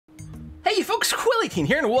Hey folks, Quilly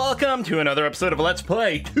here, and welcome to another episode of Let's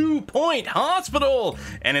Play 2 Point Hospital.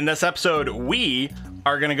 And in this episode, we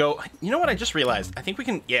are gonna go. You know what? I just realized. I think we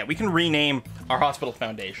can. Yeah, we can rename our hospital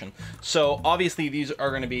foundation. So obviously, these are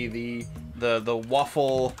gonna be the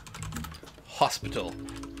Waffle Hospital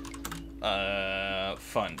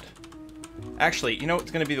Fund. Actually, you know it's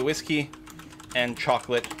gonna be the Whiskey and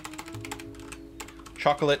Chocolate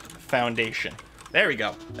Foundation. There we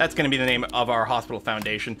go. That's going to be the name of our hospital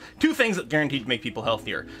foundation. Two things that guaranteed to make people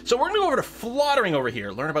healthier. So we're going to go over to Flottering over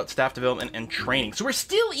here, learn about staff development and training. So we're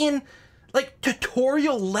still in, like,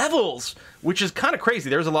 tutorial levels, which is kind of crazy.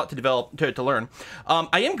 There's a lot to develop, to learn.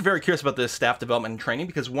 I am very curious about this staff development and training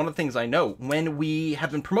because one of the things I know, when we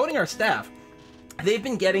have been promoting our staff, they've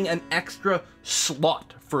been getting an extra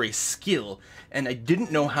slot for a skill, and I didn't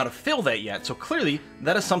know how to fill that yet, so clearly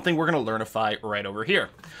that is something we're going to learnify right over here.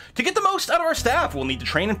 To get the most out of our staff, we'll need to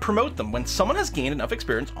train and promote them. When someone has gained enough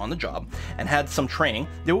experience on the job and had some training,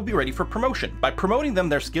 they will be ready for promotion. By promoting them,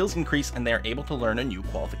 their skills increase and they are able to learn a new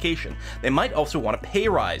qualification. They might also want a pay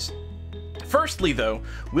rise. Firstly, though,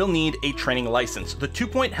 we'll need a training license. The 2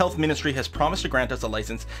 Point Health Ministry has promised to grant us a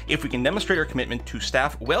license if we can demonstrate our commitment to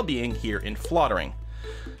staff well-being here in Flottering.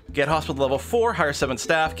 Get hospital level 4, hire 7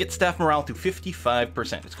 staff, get staff morale to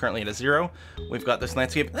 55%. It's currently at a 0. We've got this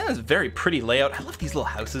landscape. That is a very pretty layout. I love these little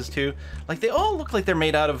houses too. Like, they all look like they're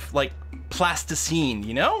made out of, like, plasticine,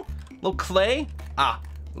 you know? Little clay. Ah,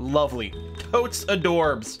 lovely. Totes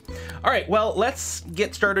adorbs. All right, well, let's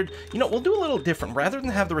get started. You know, we'll do a little different. Rather than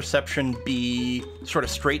have the reception be sort of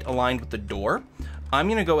straight aligned with the door, I'm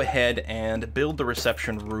going to go ahead and build the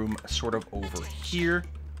reception room sort of over here.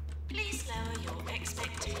 Please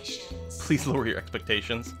lower your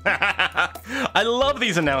expectations. I love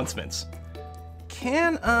these announcements.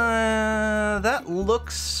 That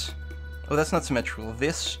looks... Oh, that's not symmetrical.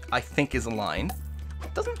 This, I think, is aligned.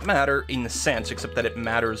 It doesn't matter in the sense, except that it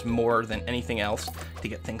matters more than anything else to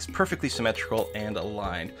get things perfectly symmetrical and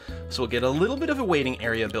aligned. So we'll get a little bit of a waiting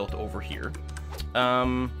area built over here.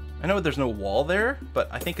 I know there's no wall there, but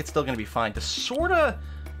I think it's still going to be fine to sort of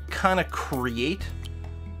kind of create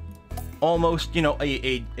almost, you know,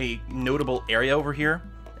 a notable area over here.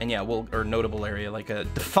 And yeah, or notable area, like a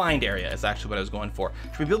defined area is actually what I was going for.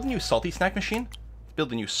 Should we build a new salty snack machine? Let's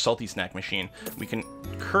build a new salty snack machine. We can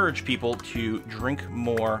encourage people to drink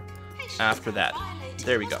more after that.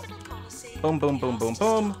 There we go. Boom, boom, boom, boom,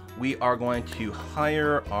 boom. We are going to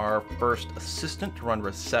hire our first assistant to run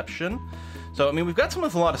reception. So, I mean, we've got someone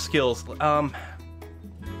with a lot of skills.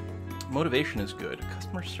 Motivation is good.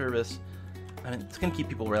 Customer service. I mean, it's going to keep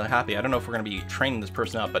people really happy. I don't know if we're going to be training this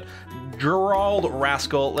person up, but Gerald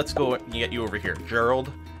Rascal, let's go get you over here.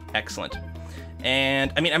 Gerald, excellent.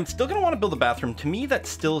 And, I mean, I'm still going to want to build a bathroom. To me,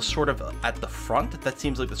 that's still sort of at the front. That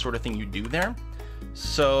seems like the sort of thing you do there.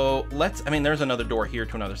 So, I mean, there's another door here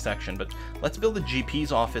to another section, but let's build the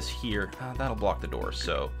GP's office here. That'll block the door,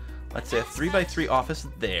 so let's say a 3x3 office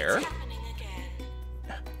there.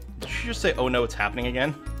 Did you just say, oh no, it's happening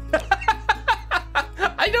again?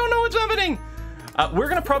 I don't know what's happening! We're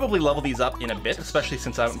going to probably level these up in a bit, especially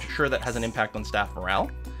since I'm sure that has an impact on staff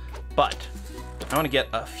morale. But I want to get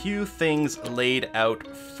a few things laid out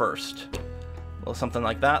first. Well, something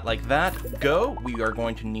like that, go. We are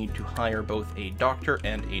going to need to hire both a doctor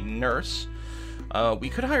and a nurse. We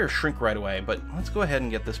could hire a shrink right away, but let's go ahead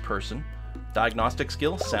and get this person. Diagnostic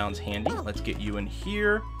skill sounds handy. Let's get you in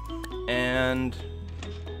here. And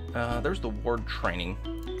there's the ward training.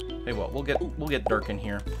 Hey, well, we'll get Dirk in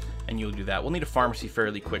here, and you'll do that. We'll need a pharmacy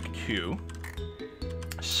fairly quick, too.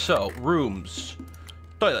 So, rooms.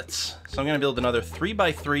 Toilets. So I'm going to build another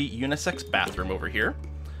 3x3 unisex bathroom over here.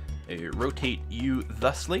 Rotate you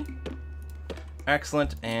thusly.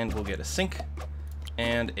 Excellent, and we'll get a sink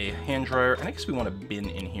and a hand dryer, and I guess we want a bin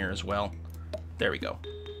in here as well. There we go.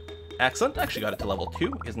 Excellent. Actually got it to level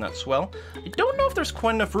 2. Isn't that swell? I don't know if there's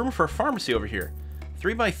quite enough room for a pharmacy over here.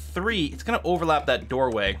 3x3, it's going to overlap that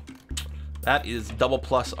doorway. That is double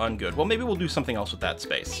plus on good. Well, maybe we'll do something else with that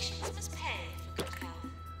space.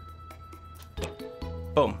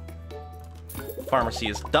 Boom. Pharmacy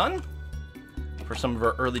is done for some of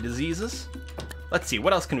our early diseases. Let's see,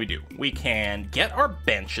 what else can we do? We can get our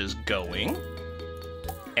benches going.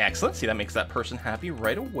 Excellent. See, that makes that person happy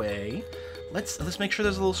right away. Let's make sure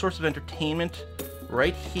there's a little source of entertainment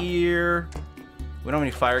right here. We don't have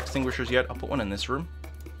any fire extinguishers yet. I'll put one in this room.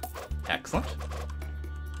 Excellent.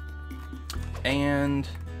 And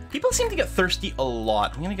people seem to get thirsty a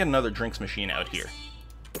lot. I'm going to get another drinks machine out here.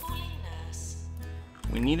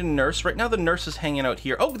 We need a nurse. Right now the nurse is hanging out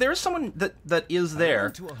here. Oh, there's someone that is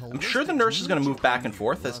there. I'm sure the nurse is going to move back and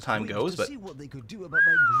forth as time goes, but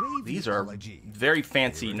these are very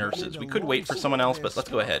fancy nurses. We could wait for someone else, but let's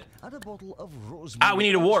go ahead. Ah, we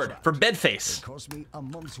need a ward for Bedface.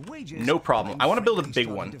 No problem. I want to build a big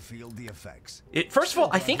one. First of all,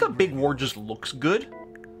 I think a big ward just looks good,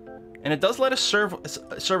 and it does let us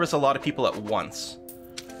service a lot of people at once.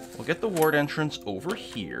 We'll get the ward entrance over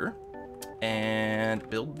here and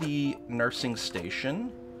build the nursing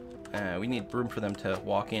station. We need room for them to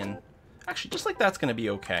walk in. Actually, just like that's going to be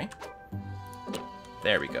okay.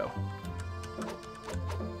 There we go.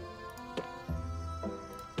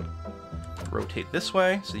 Rotate this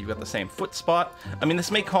way so you've got the same foot spot. I mean,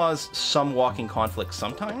 this may cause some walking conflict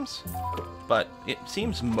sometimes, but it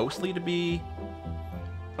seems mostly to be...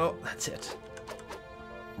 Oh, that's it.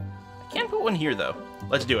 I can't put one here, though.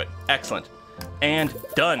 Let's do it. Excellent. And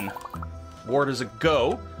done. Ward is a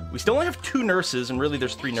go. We still only have 2 nurses, and really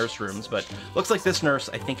there's 3 nurse rooms, but looks like this nurse,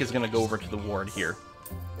 I think, is going to go over to the ward here,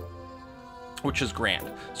 which is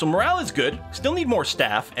grand. So morale is good. Still need more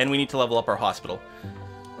staff, and we need to level up our hospital.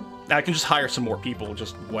 Now, I can just hire some more people,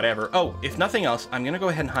 just whatever. Oh, if nothing else, I'm going to go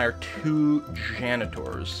ahead and hire 2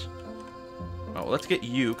 janitors. Oh, let's get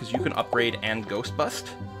you, because you can upgrade and ghost bust.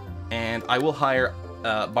 And I will hire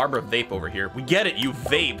Barbara Vape over here. We get it, you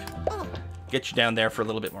vape! Get you down there for a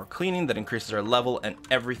little bit more cleaning. That increases our level and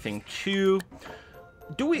everything too.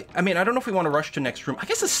 I mean, I don't know if we want to rush to next room. I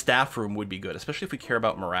guess a staff room would be good, especially if we care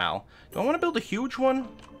about morale. Do I want to build a huge one?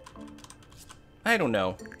 I don't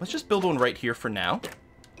know. Let's just build one right here for now.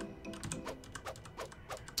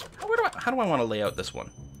 How do I want to lay out this one?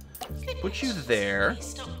 Put you there.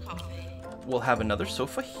 We'll have another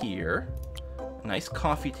sofa here. Nice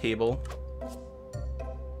coffee table.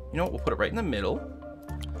 You know what? We'll put it right in the middle.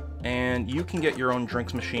 And you can get your own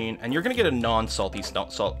drinks machine, and you're going to get a non-salty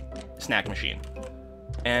salt snack machine.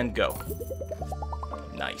 And go.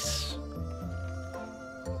 Nice.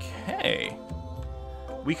 Okay.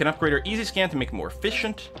 We can upgrade our easy scan to make it more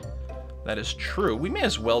efficient. That is true. We may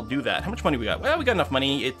as well do that. How much money we got? Well, we got enough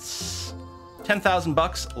money. It's 10,000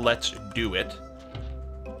 bucks. Let's do it.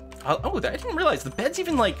 Oh, I didn't realize the bed's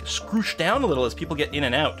even like scrooched down a little as people get in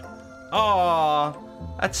and out. Aw,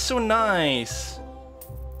 that's so nice.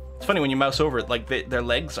 It's funny when you mouse over it, like their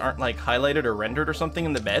legs aren't like highlighted or rendered or something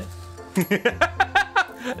in the bed.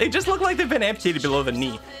 They just look like they've been amputated below the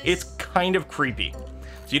knee. It's kind of creepy.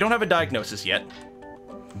 So you don't have a diagnosis yet.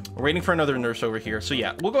 We're waiting for another nurse over here. So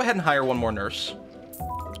yeah, we'll go ahead and hire one more nurse.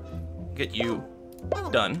 Get you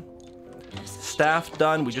done. Staff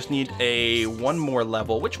done. We just need one more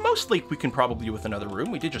level, which mostly we can probably do with another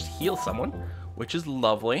room. We did just heal someone, which is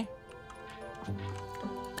lovely.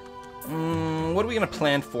 What are we going to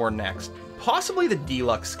plan for next? Possibly the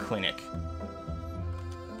deluxe clinic.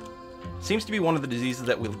 Seems to be one of the diseases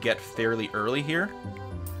that we'll get fairly early here.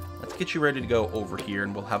 Let's get you ready to go over here,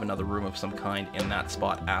 and we'll have another room of some kind in that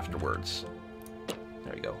spot afterwards.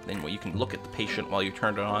 There you go. Then you can look at the patient while you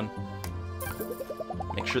turn it on.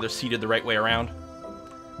 Make sure they're seated the right way around.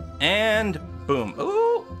 And boom.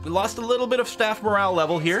 Ooh, we lost a little bit of staff morale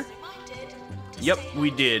level here. Yep,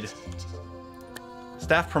 we did.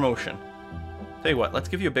 Staff promotion. Tell you what, let's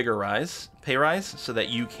give you a bigger pay rise, so that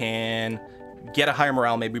you can get a higher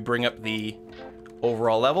morale, maybe bring up the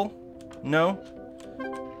overall level. No?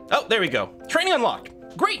 Oh, there we go. Training unlocked.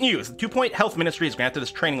 Great news! The 2-Point Health Ministry has granted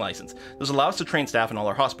us training license. This allows us to train staff in all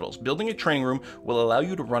our hospitals. Building a training room will allow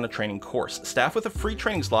you to run a training course. Staff with a free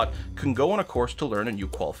training slot can go on a course to learn a new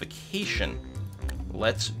qualification.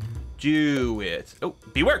 Let's do it. Oh,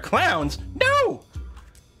 beware clowns! No!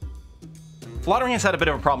 Flottering has had a bit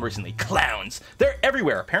of a problem recently. Clowns! They're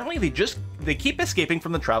everywhere. Apparently they keep escaping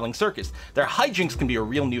from the traveling circus. Their hijinks can be a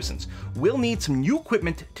real nuisance. We'll need some new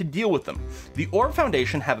equipment to deal with them. The Orb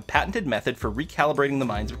Foundation have a patented method for recalibrating the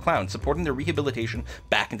minds of clowns, supporting their rehabilitation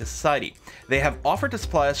back into society. They have offered to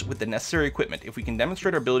supply us with the necessary equipment if we can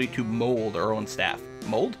demonstrate our ability to mold our own staff.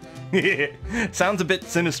 Mold? Sounds a bit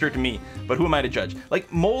sinister to me, but who am I to judge?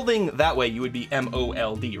 Like, molding that way, you would be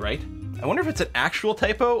M-O-L-D, right? I wonder if it's an actual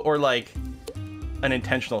typo or like an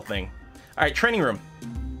intentional thing. All right, training room.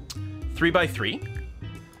 3x3.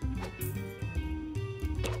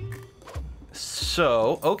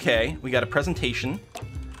 So, okay, we got a presentation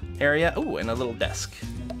area. Oh, and a little desk.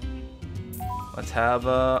 Let's have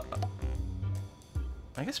I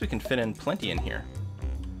guess we can fit in plenty in here.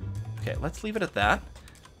 Okay, let's leave it at that.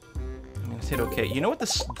 I'm gonna say it okay. You know what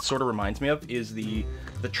this sort of reminds me of is the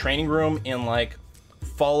training room in like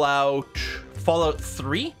Fallout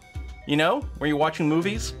 3? You know, where you're watching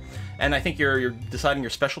movies And I think you're deciding your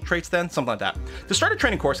special traits then, something like that. To start a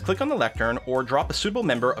training course, click on the lectern or drop a suitable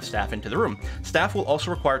member of staff into the room. Staff will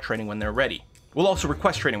also require training when they're ready. Will also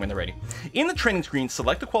request training when they're ready. In the training screen,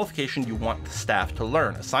 select the qualification you want the staff to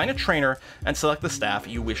learn. Assign a trainer and select the staff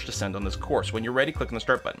you wish to send on this course. When you're ready, click on the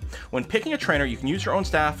start button. When picking a trainer, you can use your own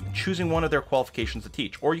staff, choosing one of their qualifications to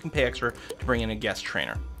teach, or you can pay extra to bring in a guest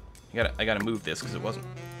trainer. I gotta move this because it wasn't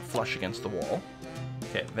flush against the wall.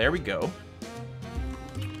 Okay, there we go.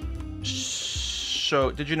 So,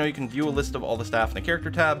 did you know you can view a list of all the staff in the character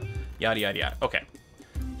tab? Yada, yada, yada. Okay.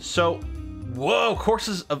 So, whoa,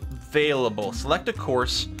 courses available. Select a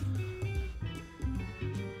course.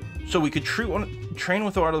 So we could train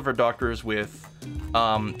with one of our doctors with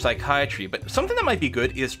psychiatry, but something that might be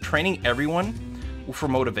good is training everyone for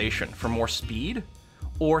motivation, for more speed,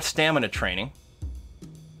 or stamina training.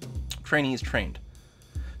 Training is trained.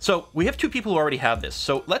 So we have 2 people who already have this.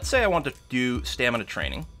 So let's say I want to do stamina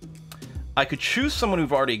training. I could choose someone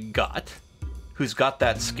who's got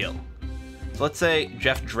that skill. So let's say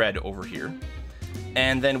Jeff Dredd over here.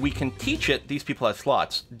 And then we can teach it. These people have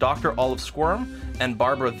slots. Dr. Olive Squirm and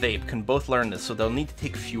Barbara Vape can both learn this, so they'll need to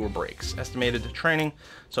take fewer breaks. Estimated training,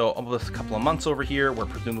 so almost a couple of months over here, where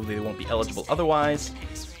presumably they won't be eligible otherwise,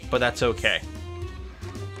 but that's okay.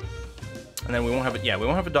 And then we won't have we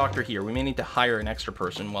won't have a doctor here. We may need to hire an extra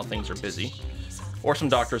person while things are busy, or some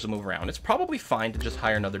doctors will move around. It's probably fine to just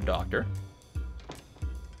hire another doctor.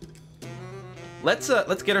 Let's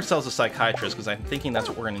get ourselves a psychiatrist, because I'm thinking that's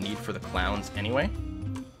what we're going to need for the clowns anyway.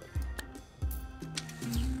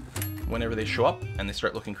 Whenever they show up and they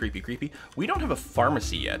start looking creepy. We don't have a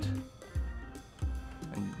pharmacy yet.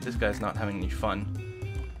 And this guy's not having any fun.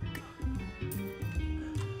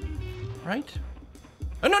 Right?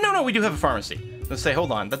 Oh, no, we do have a pharmacy. Let's say,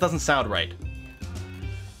 hold on, that doesn't sound right.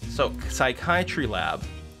 So, psychiatry lab.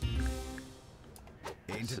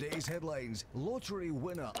 In today's headlines, lottery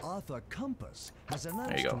winner Arthur Compass has announced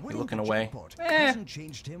there you go. You're looking the away. jackpot hasn't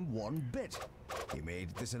changed him one bit. He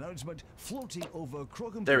made this announcement floating over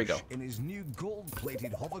Croquembush there we go. in his new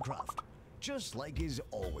gold-plated hovercraft, just like he's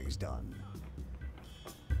always done.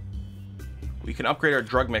 We can upgrade our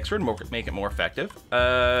drug mixer and make it more effective.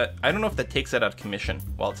 I don't know if that takes that out of commission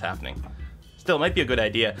while it's happening. Still, it might be a good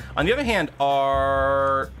idea. On the other hand,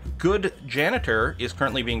 our good janitor is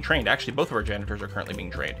currently being trained. Actually, both of our janitors are currently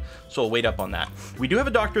being trained, so we'll wait up on that. We do have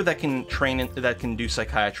a doctor that can that can do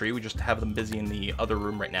psychiatry. We just have them busy in the other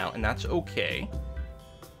room right now, and that's okay.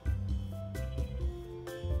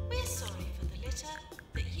 We're sorry for the litter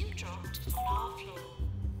that you dropped on our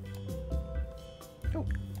floor. Oh,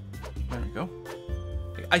 there we go.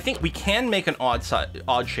 I think we can make an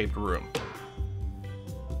odd-shaped room.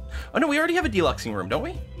 Oh no, we already have a deluxing room, don't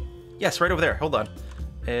we? Yes, right over there. Hold on.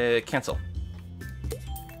 Cancel.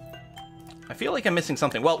 I feel like I'm missing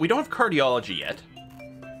something. Well, we don't have cardiology yet.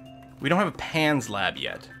 We don't have a PANS lab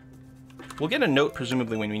yet. We'll get a note,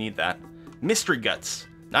 presumably, when we need that. Mystery Guts.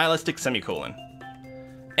 Nihilistic semicolon.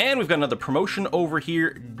 And we've got another promotion over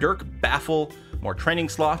here. Dirk Baffle. More training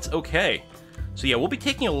slots. Okay. So yeah, we'll be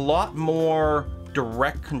taking a lot more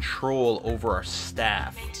direct control over our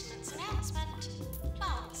staff. Maintenance announcement.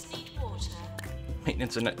 Plants need water.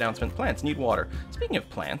 Maintenance announcement. Plants need water. Speaking of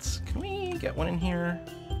plants, can we get one in here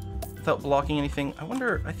without blocking anything? I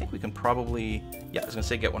wonder, I think we can probably, yeah, I was gonna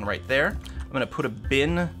say get one right there. I'm gonna put a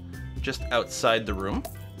bin just outside the room,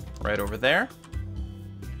 right over there.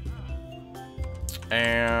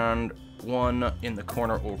 And one in the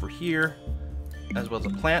corner over here, as well as a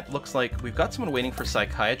plant. Looks like we've got someone waiting for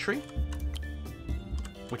psychiatry,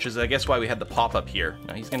 which is, I guess, why we had the pop-up here.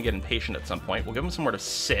 Now, he's gonna get impatient at some point. We'll give him somewhere to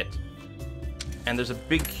sit. And there's a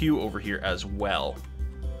big queue over here as well.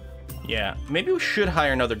 Yeah, maybe we should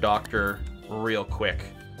hire another doctor real quick.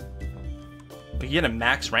 We could get a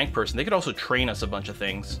max rank person. They could also train us a bunch of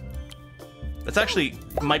things. That's actually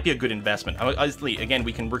might be a good investment. Obviously, again,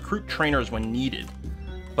 we can recruit trainers when needed,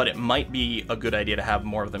 but it might be a good idea to have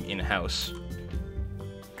more of them in-house.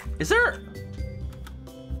 Is there...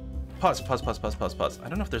 Pause. I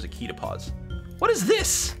don't know if there's a key to pause. What is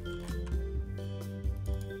this?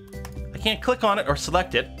 I can't click on it or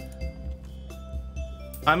select it.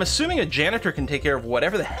 I'm assuming a janitor can take care of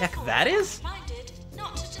whatever the heck that is? Not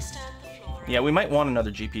to disturb the flooring. Yeah, we might want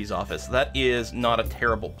another GP's office. That is not a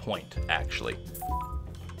terrible point, actually.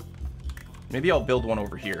 Maybe I'll build one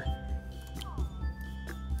over here.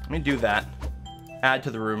 Let me do that. Add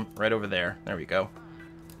to the room right over there. There we go.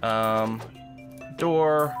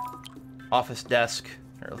 Door. Office desk.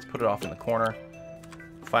 Here, let's put it off in the corner.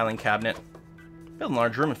 Filing cabinet. Build a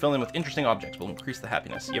large room and fill in with interesting objects. Will increase the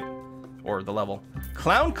happiness. Yep. Or the level.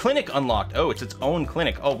 Clown Clinic unlocked. Oh, it's its own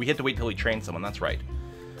clinic. Oh, we had to wait till we train someone. That's right.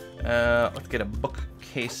 Let's get a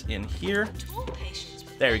bookcase in here. All patients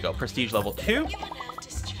with There we go, prestige level 2. you are now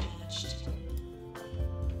discharged.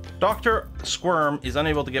 Dr. Squirm is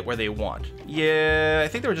unable to get where they want. Yeah, I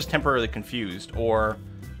think they were just temporarily confused, or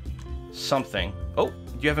something. Oh,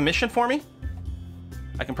 do you have a mission for me?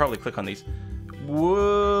 I can probably click on these.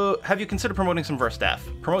 Whoa. Have you considered promoting some of our staff?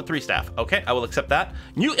 Promote 3 staff. Okay, I will accept that.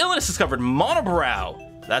 New illness discovered,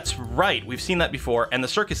 monobrow. That's right, we've seen that before. And the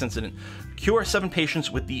circus incident. Cure 7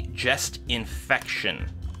 patients with the jest infection.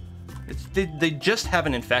 They just have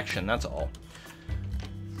an infection, that's all.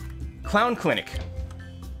 Clown clinic.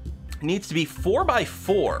 Needs to be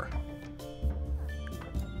 4x4.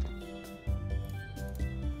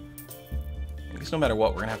 I guess no matter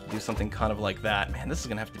what, we're gonna have to do something kind of like that. Man, this is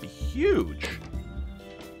gonna have to be huge.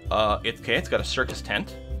 It's got a circus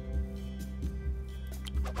tent.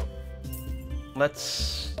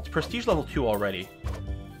 It's prestige level 2 already.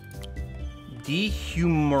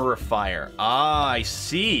 Dehumidifier. Ah, I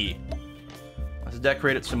see. Let's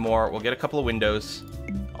decorate it some more. We'll get a couple of windows.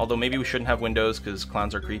 Although maybe we shouldn't have windows because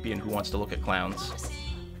clowns are creepy and who wants to look at clowns? Pharmacy.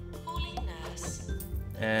 Calling nurse.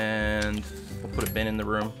 And we'll put a bin in the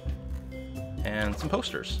room. And some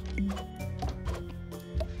posters.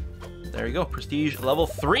 There you go. Prestige level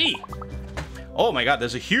 3. Oh my god,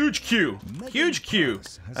 there's a huge queue. Huge queue.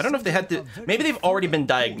 I don't know if they had to... Maybe they've already been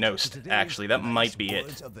diagnosed, actually. That might be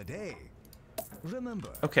it.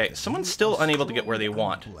 Okay, someone's still unable to get where they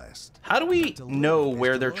want. How do we know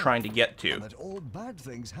where they're trying to get to? That all bad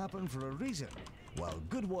things happen for a reason, while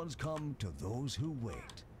good ones come to those who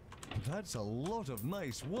wait. That's a lot of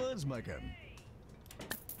nice words, Megan.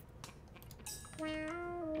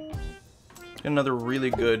 Another really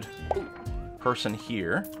good person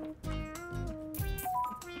here.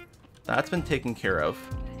 That's been taken care of.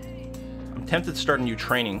 I'm tempted to start a new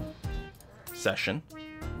training session.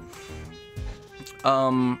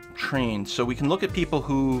 Trained. So we can look at people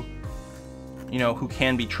who, you know, who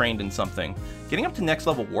can be trained in something. Getting up to next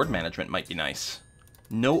level ward management might be nice.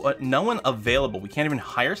 No one available. We can't even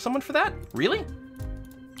hire someone for that? Really?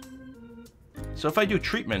 So if I do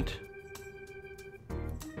treatment...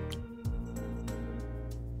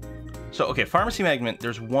 So, okay, pharmacy management,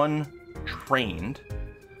 there's one trained,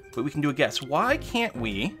 but we can do a guess. Why can't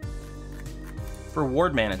we, for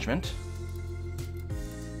ward management,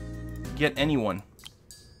 get anyone?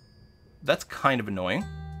 That's kind of annoying.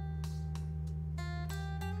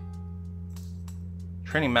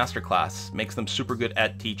 Training masterclass makes them super good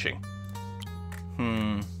at teaching.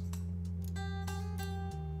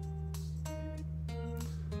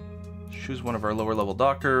 Choose one of our lower level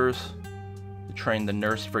doctors. Train the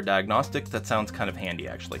nurse for diagnostics. That sounds kind of handy,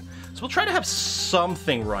 actually. So we'll try to have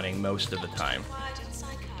something running most of the time. Required in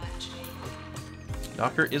psychiatry.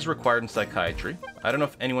 Doctor is required in psychiatry. I don't know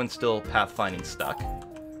if anyone's still pathfinding stuck.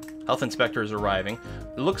 Health inspector is arriving.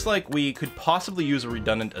 It looks like we could possibly use a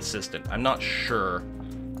redundant assistant. I'm not sure.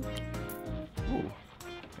 Ooh,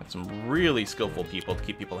 got some really skillful people to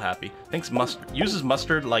keep people happy. Thinks mustard uses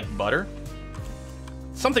mustard like butter.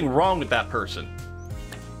 Something wrong with that person.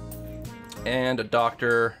 And a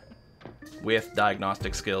doctor with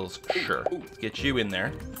diagnostic skills. Sure. Let's get you in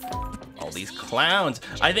there. All these clowns.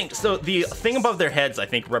 I think, so the thing above their heads, I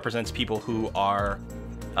think, represents people who are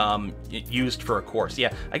used for a course.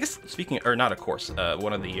 Yeah, I guess speaking, or not a course,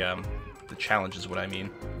 one of the challenges, what I mean.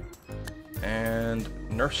 And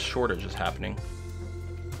nurse shortage is happening.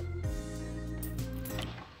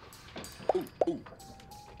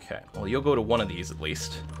 Okay, well, you'll go to one of these at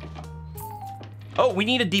least. Oh, we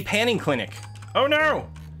need a depanning clinic. Oh no!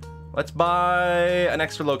 Let's buy an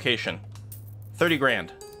extra location. 30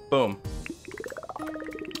 grand. Boom.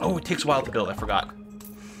 Oh, it takes a while to build, I forgot.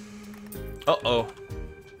 Uh-oh.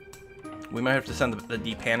 We might have to send the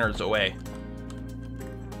depanners away.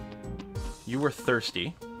 You were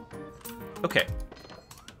thirsty. Okay.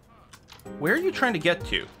 Where are you trying to get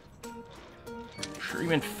to?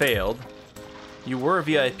 Treatment failed. You were a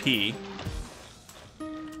VIP.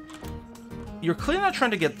 You're clearly not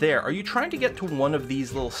trying to get there. Are you trying to get to one of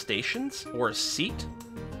these little stations? Or a seat?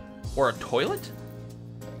 Or a toilet?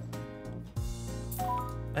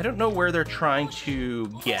 I don't know where they're trying to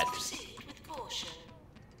get. Proceed with caution.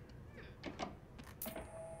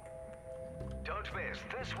 Don't miss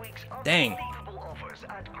this week's Dang. unbelievable offers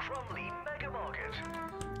at Crumley Mega Market.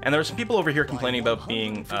 And there are some people over here complaining about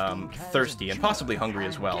being thirsty and possibly hungry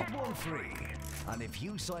as well. Get one free. And if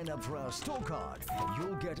you sign up for our store card,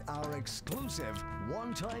 you'll get our exclusive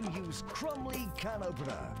one-time use Crumley can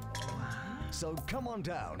opener. So come on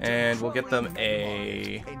down. to And we'll get them Crumley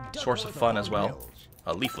a Mega Market in source of Duckworth fun as upon well. Hills.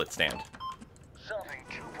 A leaflet stand. Serving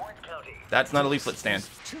 2 Point County. That's not a leaflet stand.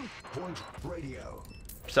 2 Point Radio.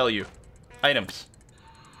 Sell you. Items.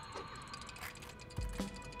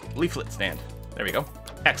 Leaflet stand. There we go.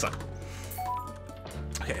 Excellent.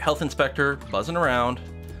 Okay, health inspector, buzzing around.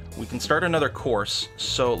 We can start another course,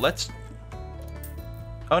 so let's...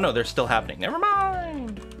 Oh no, they're still happening. Never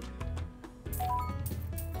mind!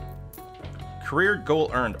 Career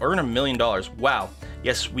goal earned. Earn $1 million. Wow.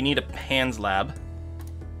 Yes, we need a PANS lab.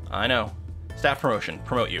 I know. Staff promotion.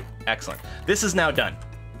 Promote you. Excellent. This is now done.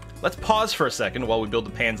 Let's pause for a second while we build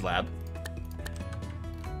the PANS lab.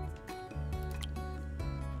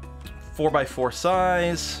 4x4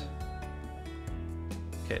 size.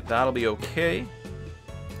 Okay, that'll be okay.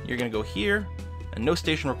 You're gonna go here, and no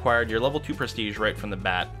station required. You're level 2 prestige right from the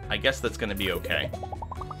bat. I guess that's gonna be okay.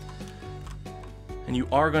 And you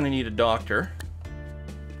are gonna need a doctor.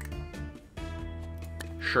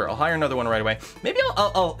 Sure, I'll hire another one right away. Maybe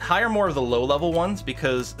I'll hire more of the low-level ones,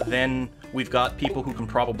 because then we've got people who can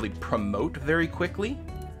probably promote very quickly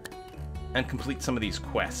and complete some of these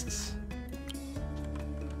quests.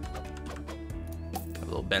 A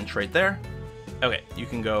little bench right there. Okay, you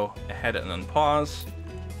can go ahead and unpause.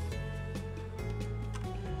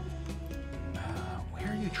 Where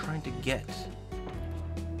are you trying to get?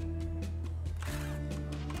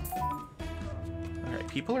 Alright,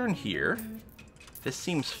 people are in here. This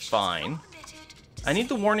seems fine. I need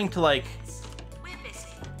the warning to, like,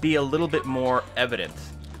 be a little bit more evident.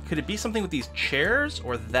 Could it be something with these chairs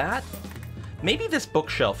or that? Maybe this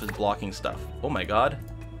bookshelf is blocking stuff. Oh my god.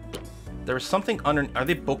 There's something under... Are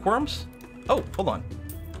they bookworms? Oh, hold on.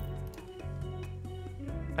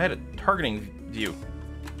 I had a targeting view.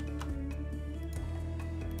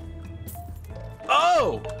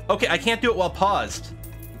 Oh! Okay, I can't do it while paused.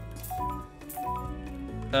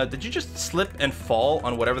 Did you just slip and fall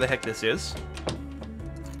on whatever the heck this is?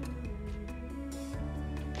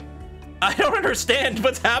 I don't understand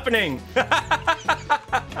what's happening!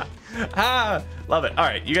 Ah, love it.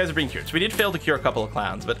 Alright, you guys are being cured. So we did fail to cure a couple of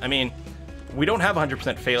clowns, but I mean, we don't have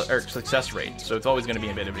 100% fail or success rate, so it's always going to be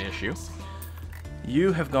a bit of an issue.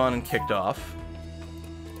 You have gone and kicked off.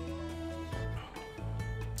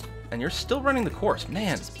 And you're still running the course.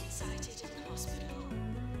 Man.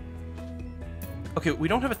 Okay, we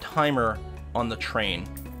don't have a timer on the train,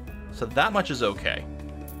 so that much is okay.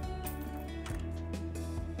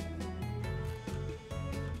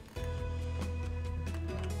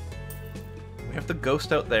 We have the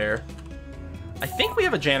ghost out there. I think we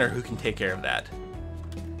have a janitor who can take care of that.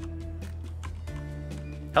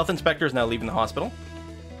 Health inspector is now leaving the hospital.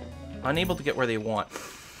 Unable to get where they want.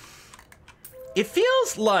 It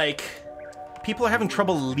feels like people are having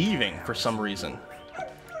trouble leaving for some reason.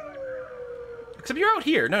 Except you're out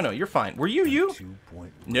here. No, you're fine. Were you?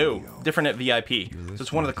 No, different at VIP. So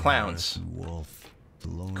it's one of the clowns.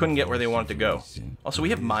 Couldn't get where they wanted to go. Also, we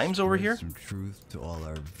have mimes over here. Some truth to all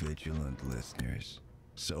our vigilant listeners.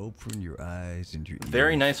 So open your eyes and your ears.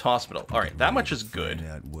 Very nice hospital. All right, that much is good.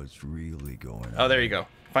 Find out what's really going on. Oh, there you go.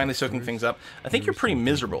 Finally soaking things up. I think you're pretty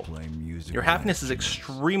miserable. Your happiness is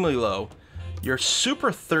extremely low. You're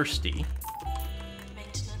super thirsty.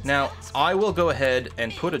 Now, I will go ahead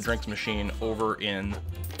and put a drinks machine over in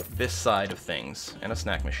this side of things, and a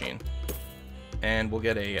snack machine. And we'll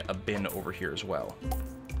get a bin over here as well.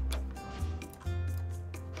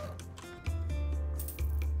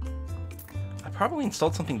 I probably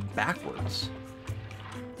installed something backwards.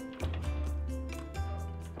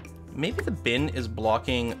 Maybe the bin is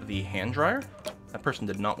blocking the hand dryer? That person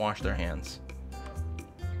did not wash their hands.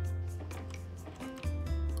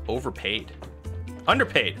 Overpaid.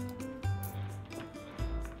 Underpaid.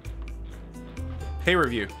 Pay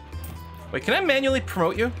review. Wait, can I manually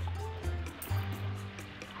promote you?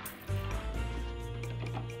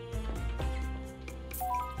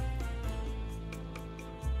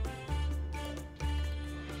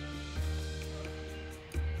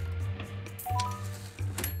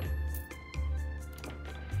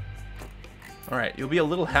 Alright, you'll be a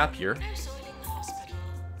little happier.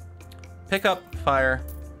 Pick up, fire,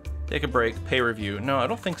 take a break, pay review. No, I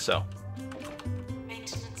don't think so.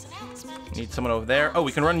 Need someone over there. Oh,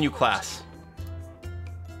 we can run a new class.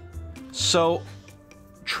 So,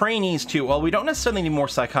 trainees too. Well, we don't necessarily need more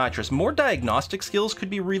psychiatrists. More diagnostic skills could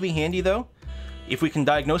be really handy though. If we can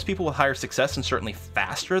diagnose people with higher success and certainly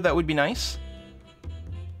faster, that would be nice.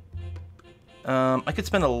 I could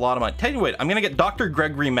spend a lot of money. Tell you what, I'm gonna get Dr.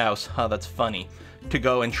 Gregory Mouse, that's funny, to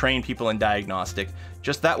go and train people in diagnostic.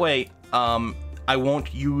 Just that way, I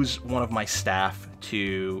won't use one of my staff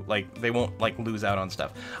to, like, they won't, like, lose out on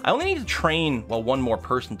stuff. I only need to train, well, one more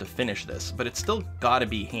person to finish this, but it's still gotta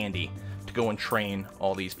be handy to go and train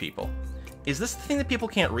all these people. Is this the thing that people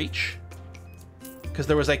can't reach? because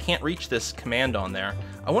there was I can't reach this command on there.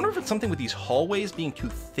 I wonder if it's something with these hallways being too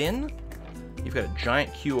thin. You've got a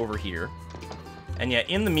giant queue over here. And yet,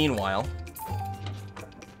 in the meanwhile,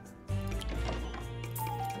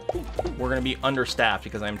 we're going to be understaffed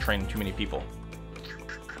because I'm training too many people.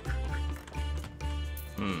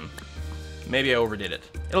 Maybe I overdid it.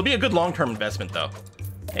 It'll be a good long-term investment, though.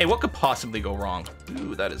 Hey, what could possibly go wrong?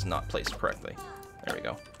 Ooh, that is not placed correctly. There we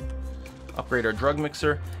go. Upgrade our drug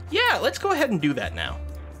mixer. Yeah, let's go ahead and do that now.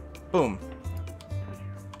 Boom.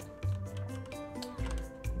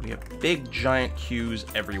 We have big, giant queues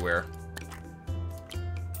everywhere.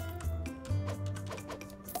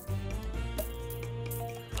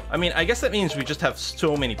 I mean, I guess that means we just have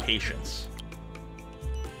so many patients.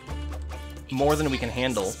 More than we can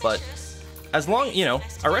handle, but as long, you know,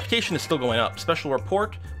 our reputation is still going up. Special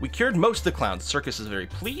report, we cured most of the clowns. Circus is very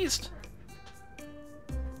pleased.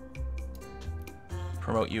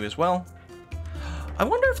 Promote you as well. I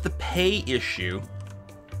wonder if the pay issue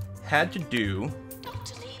had to do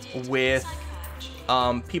with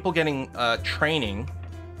people getting training.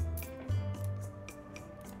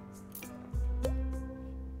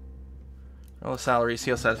 Oh, the salary,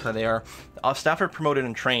 see how satisfied they are. Staff are promoted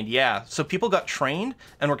and trained. Yeah, so people got trained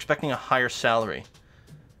and were expecting a higher salary.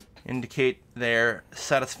 Indicate their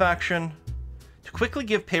satisfaction. To quickly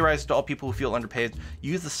give pay rises to all people who feel underpaid,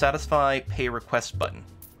 use the Satisfy Pay Request button.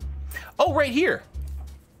 Oh, right here.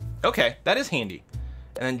 Okay, that is handy.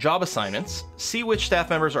 And then job assignments. See which staff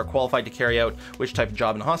members are qualified to carry out which type of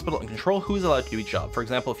job in the hospital and control who's allowed to do each job. For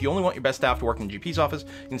example, if you only want your best staff to work in the GP's office,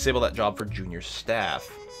 you can disable that job for junior staff.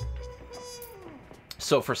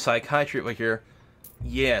 So for psychiatry over here,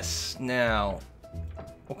 yes, now,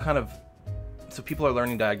 what kind of, so people are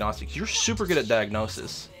learning diagnostics. You're super good at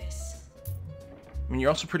diagnosis. I mean, you're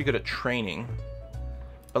also pretty good at training.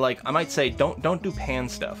 But like, I might say, don't do pan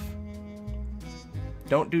stuff.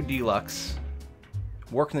 Don't do deluxe.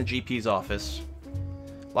 Work in the GP's office.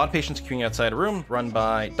 A lot of patients queuing outside a room, run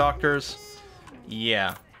by doctors.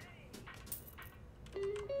 Yeah.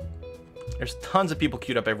 There's tons of people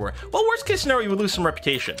queued up everywhere. Well, worst case scenario, you would lose some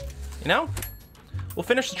reputation. You know? We'll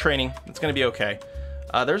finish the training. It's going to be okay.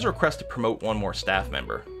 There's a request to promote one more staff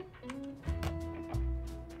member.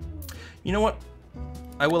 You know what?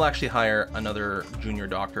 I will actually hire another junior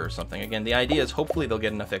doctor or something. Again, the idea is hopefully they'll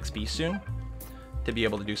get enough XP soon to be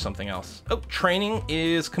able to do something else. Oh, training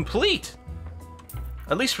is complete!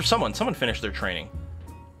 At least for someone. Someone finished their training.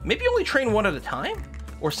 Maybe only train one at a time?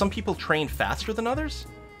 Or some people train faster than others?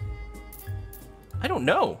 I don't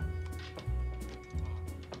know.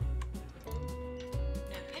 No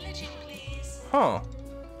pillaging, please. Huh.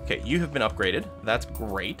 Okay, you have been upgraded. That's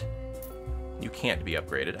great. You can't be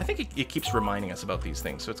upgraded. I think it keeps reminding us about these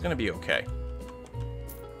things, so it's going to be okay.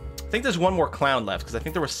 I think there's one more clown left, because I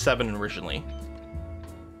think there were 7 originally.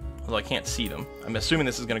 Although I can't see them. I'm assuming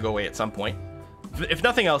this is going to go away at some point. If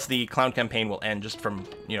nothing else, the clown campaign will end just from,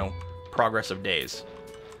 you know, progress of days.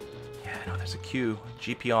 Yeah, I know, there's a queue.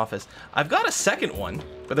 GP office. I've got a second one,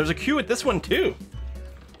 but there's a queue at this one too.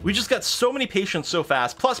 We just got so many patients so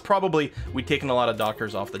fast, plus probably we'd taken a lot of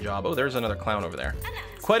doctors off the job. Oh, there's another clown over there.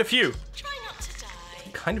 Quite a few. Try not to die.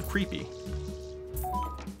 Kind of creepy.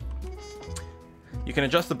 You can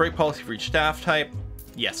adjust the break policy for each staff type.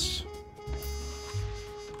 Yes.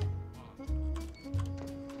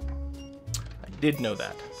 I did know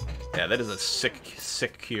that. Yeah, that is a sick,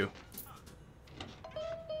 sick queue.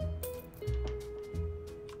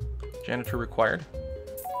 Janitor required.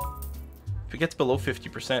 If it gets below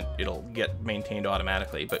 50%, it'll get maintained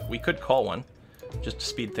automatically, but we could call one just to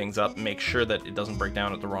speed things up and make sure that it doesn't break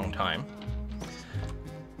down at the wrong time.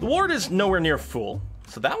 The ward is nowhere near full,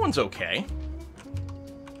 so that one's okay.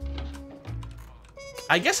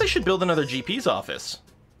 I guess I should build another GP's office.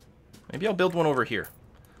 Maybe I'll build one over here.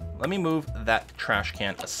 Let me move that trash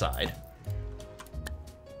can aside.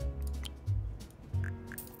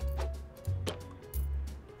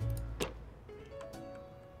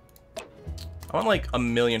 I want like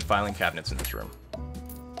 1 million filing cabinets in this room.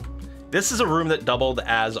 This is a room that doubled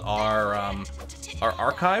as our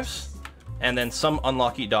archives, and then some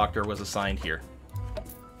unlucky doctor was assigned here.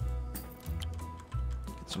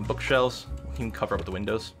 Get some bookshelves. We can cover up the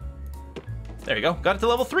windows. There you go. Got it to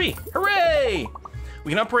level 3. Hooray!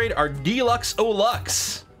 We can upgrade our Deluxe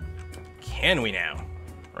Olux. Can we now?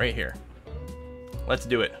 Right here. Let's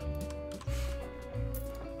do it.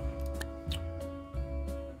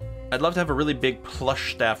 I'd love to have a really big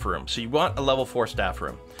plush staff room. So you want a level 4 staff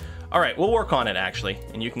room. All right, we'll work on it actually,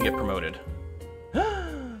 and you can get promoted.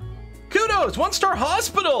 Kudos! goes. 1-star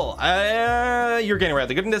hospital. You're getting right.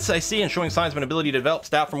 The goodness I see and showing signs of an ability to develop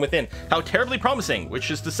staff from within. How terribly promising,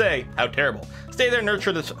 which is to say, how terrible. Stay there,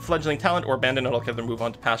 nurture this fledgling talent, or abandon it altogether and move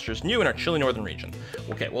on to pastures new in our chilly northern region.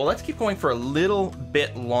 Okay, well, let's keep going for a little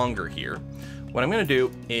bit longer here. What I'm going to do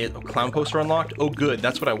is... Oh, clown poster unlocked? Oh, good.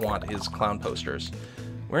 That's what I want, is clown posters.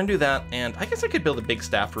 We're going to do that, and I guess I could build a big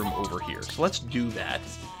staff room over here. So let's do that.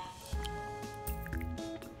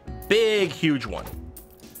 Big, huge one.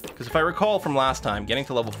 Because if I recall from last time, getting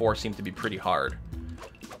to level 4 seemed to be pretty hard.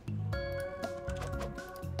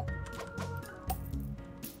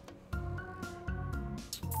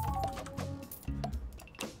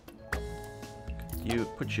 You,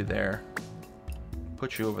 put you there.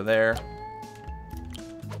 Put you over there.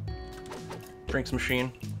 Drinks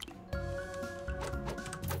machine.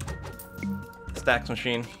 Stacks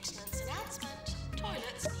machine. Maintenance announcement.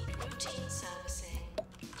 Toilets need routine servicing.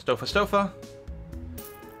 Stofa.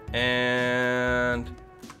 And,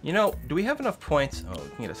 you know, do we have enough points? Oh, we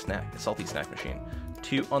can get a salty snack machine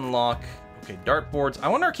to unlock. Okay, dartboards. I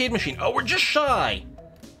want an arcade machine. Oh, we're just shy.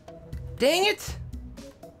 Dang it.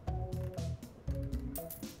 Oh,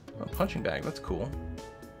 punching bag. That's cool.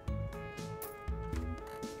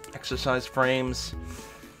 Exercise frames.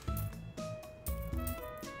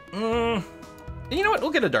 You know what?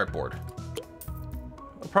 We'll get a dartboard.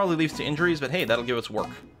 It'll probably leads to injuries, but hey, that'll give us work.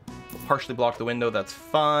 We'll partially block the window. That's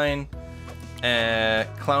fine.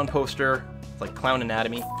 Clown poster. It's like clown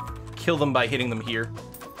anatomy. Kill them by hitting them here.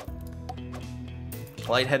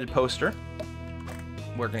 Light-headed poster.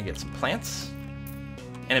 We're going to get some plants.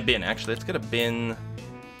 And a bin. Actually, let's get a bin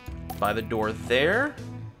by the door there.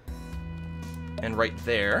 And right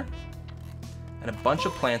there. And a bunch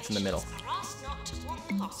of plants in the middle.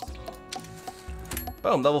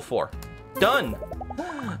 Boom, level 4. Done!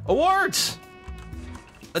 Awards!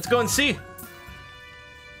 Let's go and see.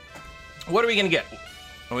 What are we gonna get?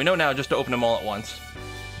 Well, we know now just to open them all at once.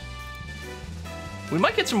 We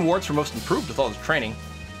might get some awards for most improved with all this training.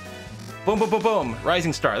 Boom, boom, boom, boom.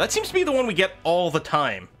 Rising Star. That seems to be the one we get all the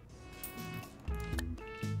time.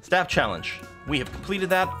 Staff challenge. We have completed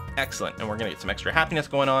that. Excellent. And we're gonna get some extra happiness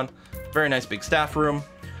going on. Very nice big staff room.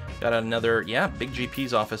 Got another, yeah, big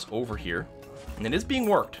GP's office over here. And it is being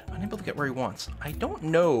worked. Unable to get where he wants. I don't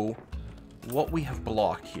know what we have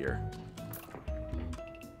blocked here.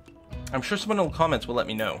 I'm sure someone in the comments will let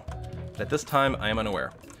me know. But at this time, I am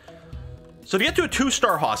unaware. So to get to a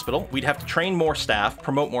 2-star hospital, we'd have to train more staff,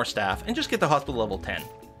 promote more staff, and just get the hospital level 10.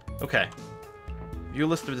 Okay. View a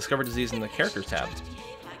list of discovered disease in the characters tab.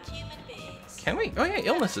 Can we? Oh yeah,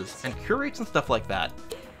 illnesses and cure rates and stuff like that.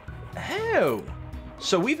 Oh.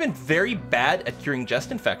 So we've been very bad at curing chest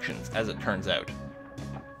infections, as it turns out.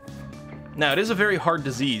 Now, it is a very hard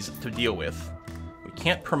disease to deal with. We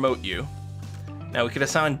can't promote you. Now, we could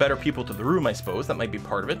assign better people to the room, I suppose. That might be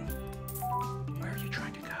part of it. Where are you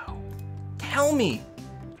trying to go? Tell me!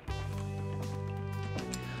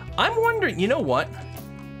 I'm wondering, you know what?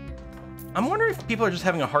 I'm wondering if people are just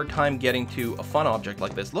having a hard time getting to a fun object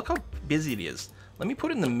like this. Look how busy it is. Let me put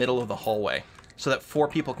it in the middle of the hallway so that 4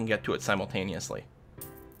 people can get to it simultaneously.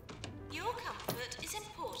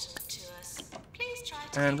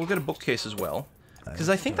 And we'll get a bookcase as well. Because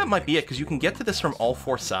I think that might be it, because you can get to this from all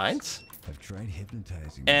 4 sides.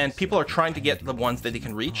 And people are trying to get the ones that they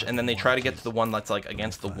can reach, and then they try to get to the one that's like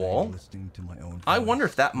against the wall. I wonder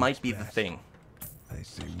if that might be the thing.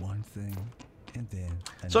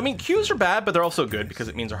 So I mean, queues are bad, but they're also good because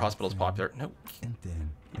it means our hospital's popular. Nope.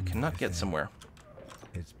 You cannot get somewhere.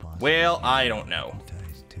 Well, I don't know.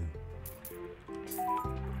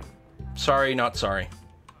 Sorry, not sorry.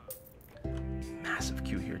 Massive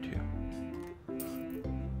queue here too.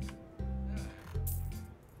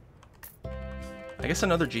 I guess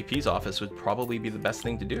another GP's office would probably be the best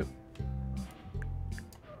thing to do.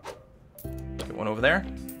 Get one over there.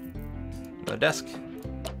 Another desk.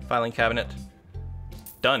 Filing cabinet.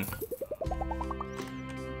 Done.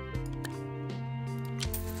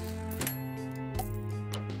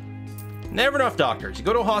 Never enough doctors. You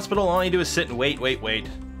go to a hospital, all you do is sit and wait. It's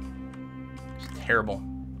terrible.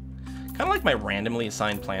 Kind of like my randomly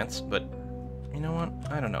assigned plants, but you know what?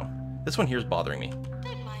 I don't know. This one here is bothering me.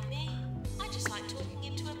 Don't mind me. I just like talking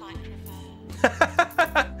into a microphone.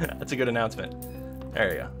 That's a good announcement.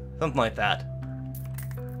 There you go. Something like that.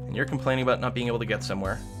 And you're complaining about not being able to get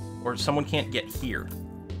somewhere. Or someone can't get here.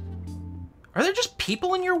 Are there just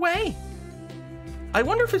people in your way? I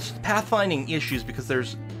wonder if it's pathfinding issues because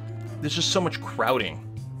there's just so much crowding.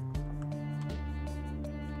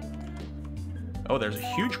 Oh, there's a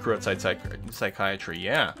huge crew outside psychiatry,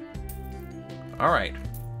 yeah. Alright.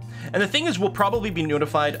 And the thing is, we'll probably be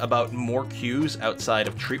notified about more queues outside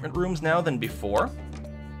of treatment rooms now than before.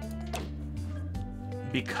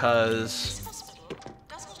 Because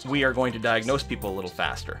we are going to diagnose people a little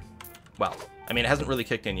faster. Well, I mean, it hasn't really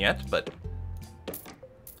kicked in yet, but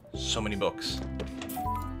so many books.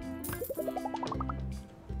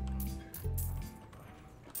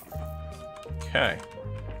 Okay.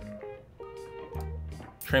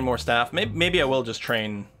 Train more staff. Maybe I will just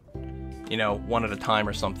train, you know, one at a time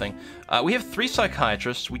or something. We have 3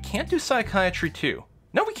 psychiatrists. We can't do psychiatry 2.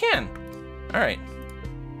 No, we can. All right.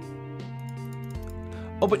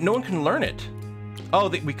 Oh, but no one can learn it. Oh,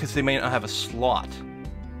 because they may not have a slot.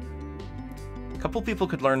 A couple people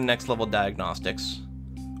could learn next level diagnostics,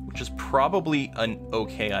 which is probably an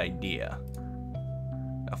okay idea.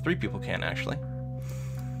 Now, 3 people can, actually.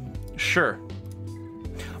 Sure.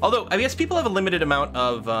 Although, I guess people have a limited amount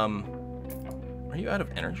of, Are you out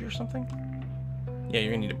of energy or something? Yeah,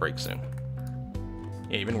 you're gonna need a break soon.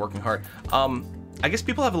 Yeah, you've been working hard. I guess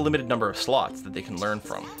people have a limited number of slots that they can learn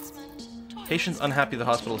from. Patients unhappy the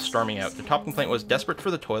hospital is storming out. Their top complaint was desperate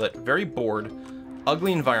for the toilet, very bored,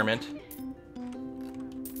 ugly environment.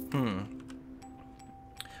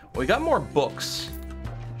 Well, we got more books.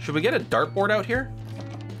 Should we get a dartboard out here?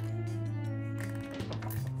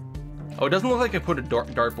 Oh, it doesn't look like I put a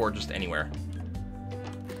dartboard just anywhere.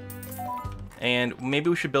 And maybe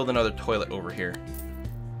we should build another toilet over here.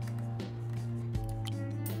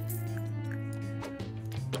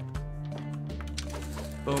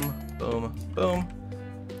 Boom, boom, boom.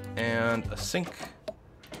 And a sink.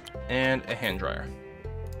 And a hand dryer.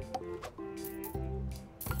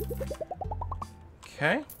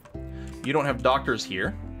 Okay. You don't have doctors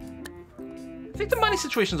here. I think the money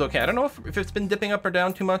situation's okay. I don't know if it's been dipping up or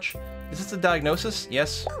down too much. Is this a diagnosis?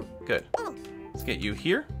 Yes? Good. Let's get you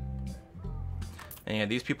here. And yeah,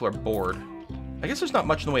 these people are bored. I guess there's not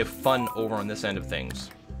much in the way of fun over on this end of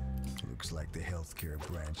things. Looks like the healthcare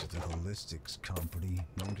branch of the holistics company,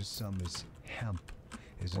 known to some as hemp,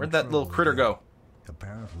 is Where'd that little critter go?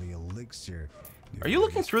 Apparently elixir. Are you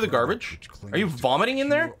looking through the garbage? Are you vomiting in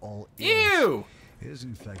there? Ew!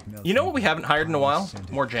 You know what we haven't hired in a while?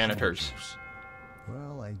 More janitors.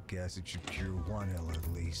 Well, I guess it should cure one ill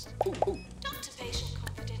at least. Doctor-patient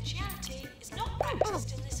confidentiality is not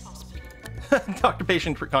practiced in this hospital.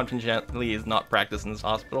 Doctor-patient confidentiality is not practiced in this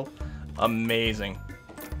hospital. Amazing.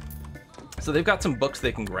 So they've got some books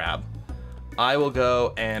they can grab. I will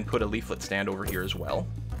go and put a leaflet stand over here as well.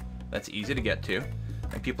 That's easy to get to.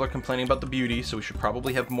 And people are complaining about the beauty, so we should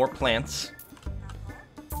probably have more plants.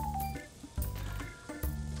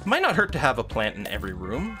 Might not hurt to have a plant in every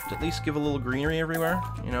room, to at least give a little greenery everywhere,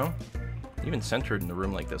 you know? Even centered in a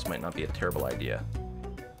room like this might not be a terrible idea.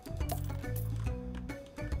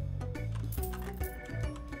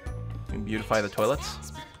 We can beautify the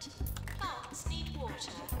toilets. Plants need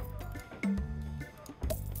water.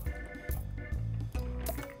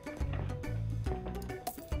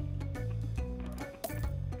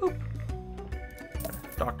 Boop.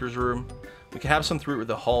 Doctor's room. We could have some through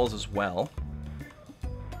the halls as well.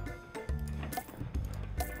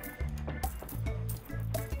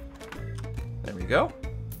 There we go.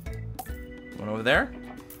 One over there.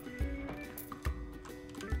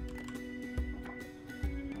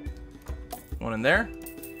 One in there.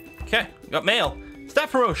 Okay, we got mail.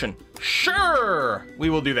 Staff promotion. Sure, we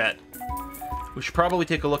will do that. We should probably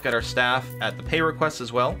take a look at our staff at the pay requests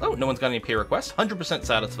as well. Oh, no one's got any pay requests. 100%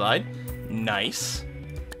 satisfied. Nice.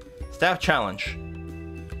 Staff challenge.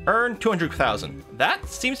 Earn 200,000. That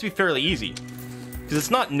seems to be fairly easy. Because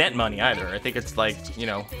it's not net money either. I think it's like, you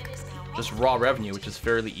know, just raw revenue, which is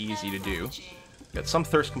fairly easy to do. Got some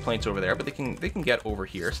thirst complaints over there, but they can get over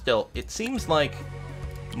here. Still, it seems like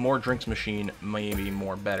more drinks machine may be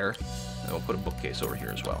more better. And we'll put a bookcase over here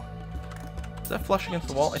as well. Is that flush against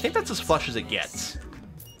the wall? I think that's as flush as it gets.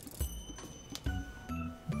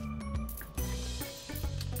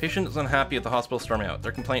 Patient is unhappy at the hospital storming out.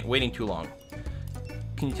 Their complaint waiting too long.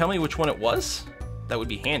 Can you tell me which one it was? That would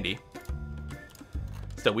be handy.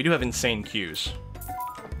 Still, we do have insane queues.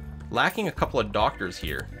 Lacking a couple of doctors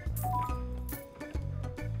here.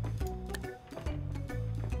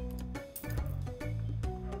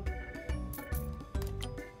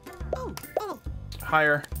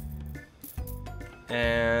 Higher.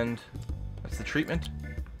 And that's the treatment.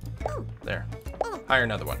 There. Hire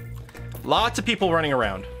another one. Lots of people running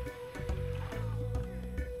around.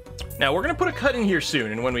 Now, we're going to put a cut in here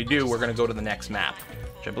soon, and when we do, we're going to go to the next map,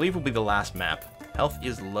 which I believe will be the last map. Health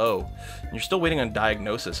is low. And you're still waiting on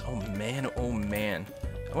diagnosis. Oh, man. Oh, man.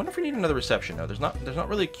 I wonder if we need another reception. No, there's not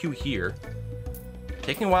really a queue here.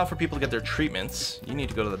 Taking a while for people to get their treatments. You need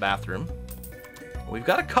to go to the bathroom. We've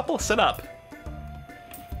got a couple set up.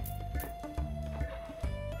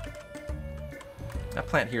 That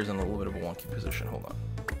plant here is in a little bit of a wonky position. Hold on.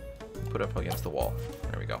 Put up against the wall.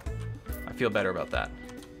 There we go. I feel better about that.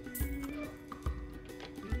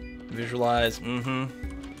 Visualize. We've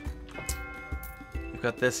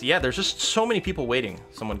got this. Yeah, there's just so many people waiting.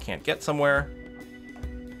 Someone can't get somewhere.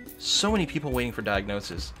 So many people waiting for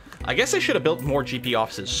diagnosis. I guess I should have built more GP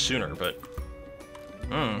offices sooner, but...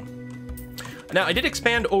 Now, I did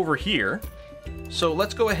expand over here, so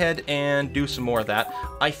let's go ahead and do some more of that.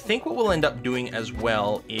 I think what we'll end up doing as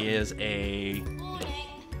well is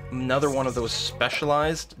another one of those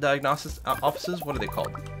specialized diagnosis offices. What are they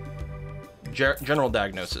called? General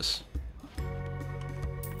diagnosis.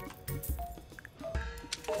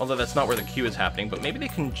 Although that's not where the queue is happening, but maybe they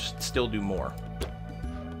can just still do more.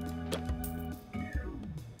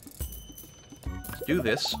 Do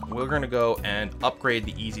this, we're going to go and upgrade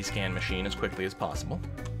the easy scan machine as quickly as possible.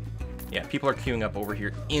 Yeah, people are queuing up over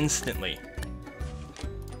here instantly.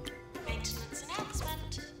 Maintenance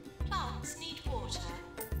announcement. Plants need water.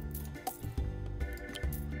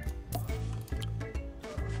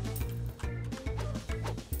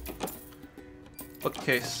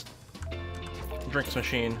 Bookcase. Drinks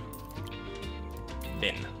machine.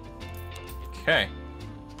 Bin. Okay.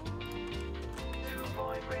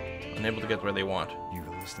 Unable to get where they want. You're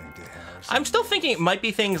listening to Harris. I'm still thinking it might be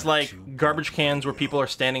things like garbage cans where people are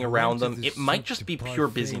standing around them. It might just be pure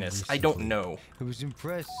busyness. I don't know. I was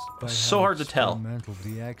impressed by So how hard to tell. experimental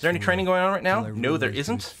the Is there any training going on right now? No, there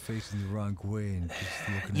isn't. Facing the wrong way and just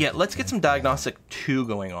looking Yeah, at let's the get some Diagnostic 2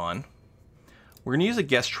 going on. We're going to use a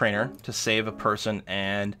guest trainer to save a person,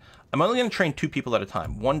 and I'm only going to train 2 people at a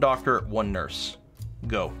time. 1 doctor, 1 nurse.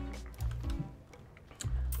 Go.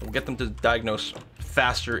 We'll get them to diagnose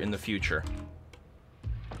faster in the future.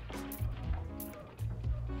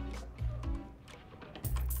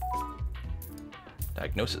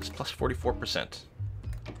 Diagnosis, plus 44%.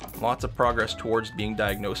 Lots of progress towards being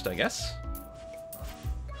diagnosed, I guess.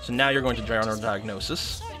 So now you're going to general diagnosis.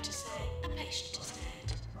 Sorry to say, a patient is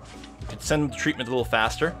dead. We could send them to treatment a little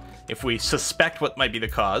faster if we suspect what might be the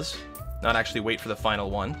cause, not actually wait for the final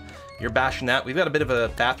one. You're bashing that. We've got a bit of a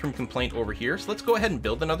bathroom complaint over here, so let's go ahead and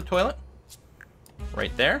build another toilet.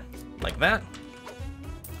 Right there, like that.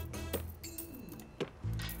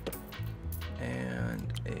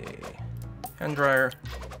 And a hand dryer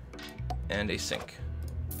and a sink.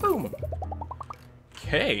 Boom.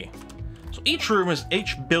 Okay. So each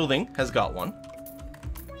building has got one.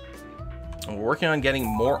 And we're working on getting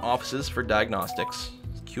more offices for diagnostics.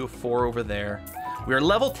 Queue of 4 over there. We are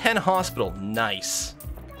level 10 hospital. Nice.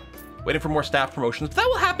 Waiting for more staff promotions, but that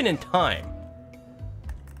will happen in time.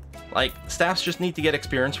 Like, staffs just need to get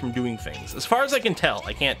experience from doing things. As far as I can tell,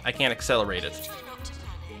 I can't accelerate it. Try not to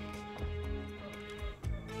panic.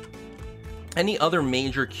 Any other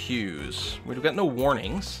major queues? We've got no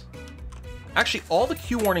warnings. Actually, all the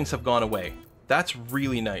queue warnings have gone away. That's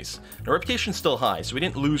really nice. Our reputation's still high, so we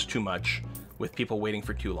didn't lose too much with people waiting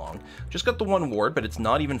for too long. Just got the 1 ward, but it's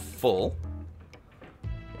not even full.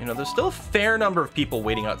 You know, there's still a fair number of people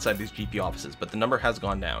waiting outside these GP offices, but the number has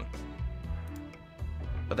gone down.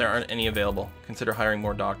 But there aren't any available. Consider hiring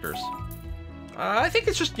more doctors. I think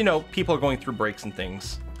it's just, you know, people are going through breaks and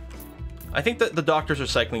things. I think that the doctors are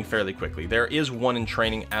cycling fairly quickly. There is 1 in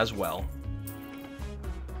training as well.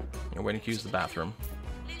 You're waiting to use the bathroom.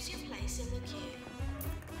 Lose your place in the queue.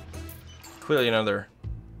 Clearly another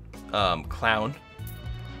clown.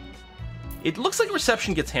 It looks like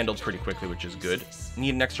reception gets handled pretty quickly, which is good.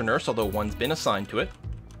 Need an extra nurse, although 1's been assigned to it.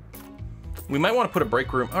 We might want to put a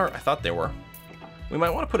break room, or I thought there were. We might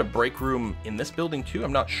want to put a break room in this building too.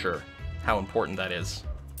 I'm not sure how important that is.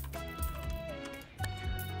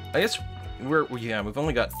 I guess we've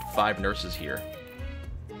only got 5 nurses here.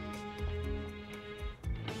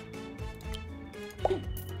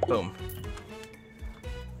 Boom.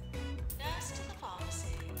 Nurse to the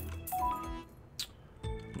pharmacy.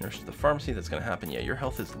 Nurse to the pharmacy, that's gonna happen. Yeah, your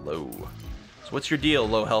health is low. So what's your deal,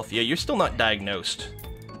 low health? Yeah, you're still not diagnosed.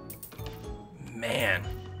 Man.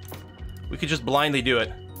 We could just blindly do it.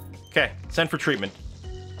 Okay, send for treatment.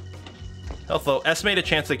 Health low, estimated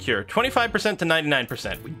chance of cure. 25% to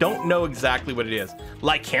 99%. We don't know exactly what it is.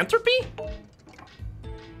 Lycanthropy?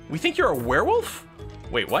 We think you're a werewolf?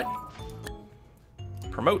 Wait, what?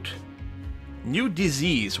 Promote. New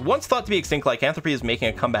disease. Once thought to be extinct, lycanthropy is making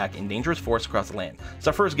a comeback in dangerous forests across the land.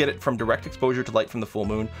 Sufferers get it from direct exposure to light from the full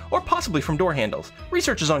moon, or possibly from door handles.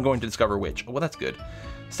 Research is ongoing to discover which. Oh, well, that's good.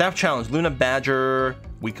 Staff challenge. Luna Badger.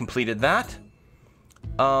 We completed that.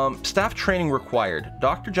 Staff training required.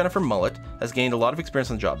 Dr. Jennifer Mullett has gained a lot of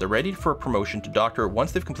experience on the job. They're ready for a promotion to doctor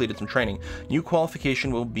once they've completed some training. New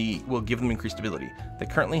qualification will give them increased ability. They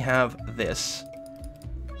currently have this.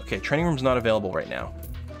 Okay, training room's not available right now.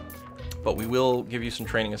 But we will give you some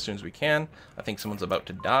training as soon as we can. I think someone's about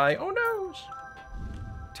to die. Oh no!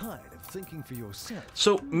 Tired of thinking for yourself?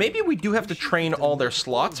 So maybe we do have to train all their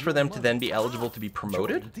slots for them to then be eligible to be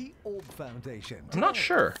promoted? The Orb Foundation. I'm not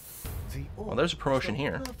sure. The Well, there's a promotion the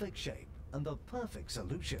here. Perfect shape and the perfect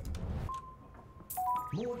solution.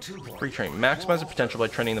 More to Free training. Maximize the potential by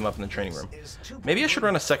training them up in the training room. Maybe I should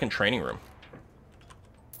run a second training room.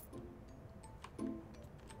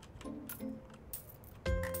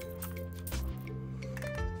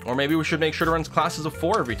 Or maybe we should make sure to run classes of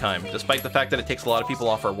 4 every time, despite the fact that it takes a lot of people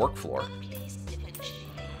off our work floor.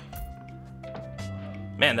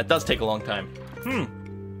 Man, that does take a long time.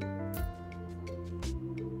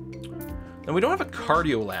 And we don't have a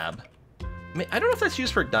cardio lab. I mean, I don't know if that's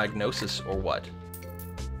used for diagnosis or what.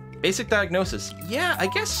 Basic diagnosis. Yeah, I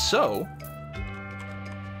guess so.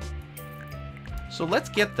 So let's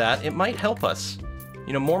get that. It might help us.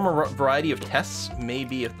 You know, more variety of tests may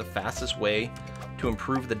be the fastest way to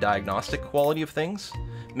improve the diagnostic quality of things.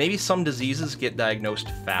 Maybe some diseases get diagnosed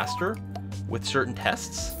faster with certain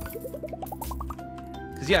tests.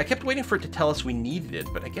 Because, yeah, I kept waiting for it to tell us we needed it,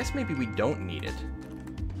 but I guess maybe we don't need it.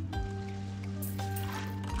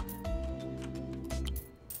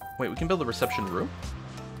 Wait, we can build a reception room?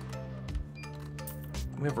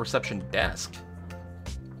 We have a reception desk.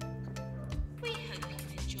 We hope you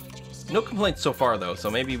enjoyed your stay. No complaints so far, though,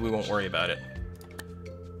 so maybe we won't worry about it.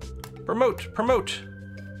 Promote! Promote!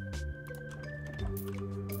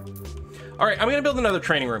 Alright, I'm gonna build another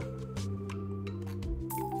training room.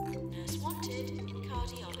 Nurse wanted in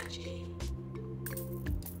cardiology.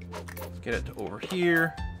 Let's get it to over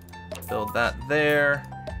here. Build that there.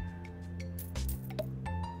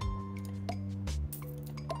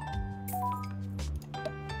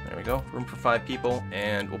 There we go. Room for 5 people,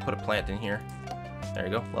 and we'll put a plant in here. There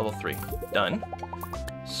you go. Level 3. Done.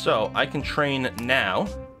 So, I can train now.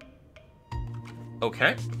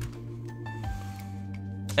 Okay.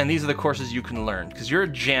 And these are the courses you can learn, because you're a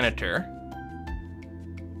janitor.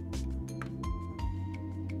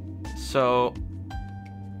 So,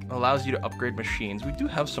 allows you to upgrade machines. We do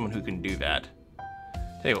have someone who can do that.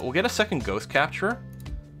 Tell you what, we'll get a second ghost capturer,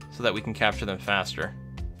 so that we can capture them faster.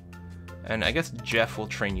 And I guess Jeff will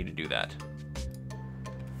train you to do that.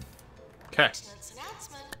 Okay. Maintenance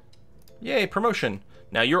announcement. Yay, promotion.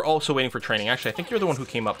 Now you're also waiting for training. Actually, I think you're the one who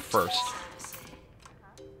came up first.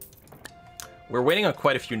 We're waiting on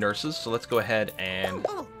quite a few nurses, so let's go ahead and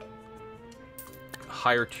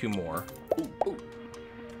hire 2 more.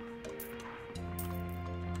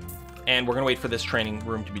 And we're gonna wait for this training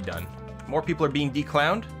room to be done. More people are being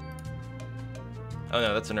declowned. Oh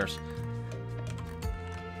no, that's a nurse.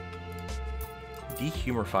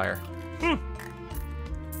 Dehumidifier. I'm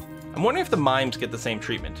wondering if the mimes get the same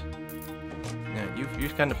treatment. Yeah,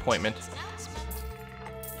 you've got an appointment. Announcement.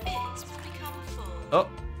 Beds will become full. Oh,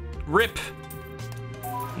 RIP.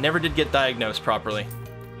 Never did get diagnosed properly.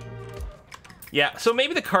 Yeah, so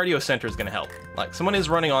maybe the cardio center is gonna help. Like, someone is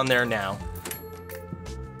running on there now.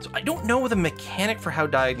 So I don't know the mechanic for how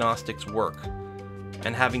diagnostics work.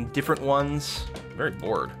 And having different ones, I'm very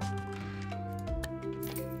bored.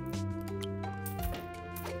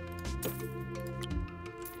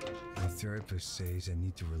 My therapist says I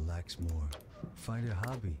need to relax more. Find a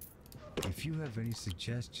hobby. If you have any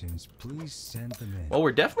suggestions, please send them in. Well,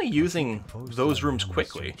 we're definitely using Post those that rooms on my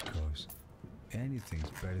quickly. search goes. Anything's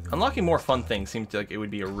better than Unlocking more fun things seems like it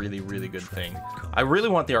would be a really, really good thing. I really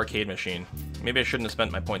want the arcade machine. Maybe I shouldn't have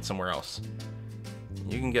spent my points somewhere else.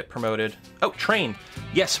 You can get promoted. Oh, train!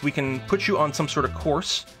 Yes, we can put you on some sort of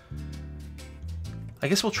course. I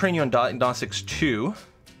guess we'll train you on Diagnostics 2.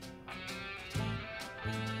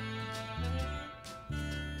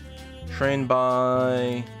 Trained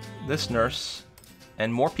by this nurse.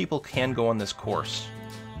 And more people can go on this course.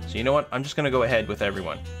 So you know what? I'm just going to go ahead with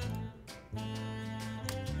everyone.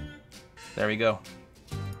 There we go.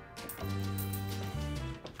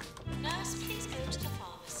 Nurse, please go to the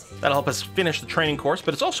pharmacy. That'll help us finish the training course,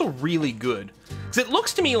 but it's also really good. Because it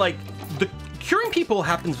looks to me like the curing people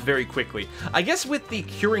happens very quickly. I guess with the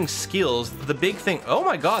curing skills, the big thing... Oh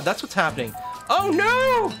my god, that's what's happening. Oh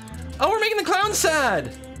no! Oh, we're making the clown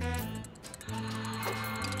sad!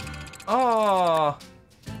 Oh,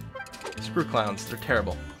 screw clowns, they're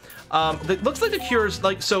terrible. It looks like the cures,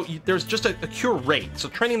 like, so there's just a cure rate. So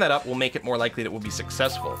training that up will make it more likely that it will be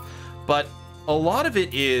successful. But a lot of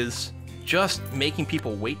it is just making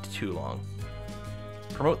people wait too long.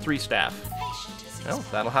 Promote 3 staff. Patient is Well,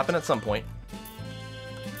 that'll happen at some point.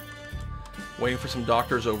 Waiting for some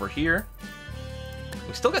doctors over here.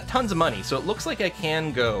 We still got tons of money, so it looks like I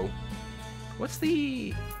can go... What's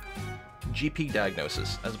the GP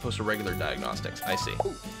diagnosis as opposed to regular diagnostics? I see.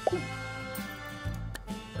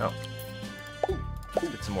 Oh. Let's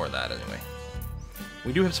get some more of that anyway.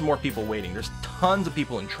 We do have some more people waiting. There's tons of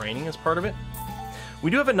people in training as part of it.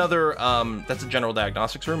 We do have another, that's a general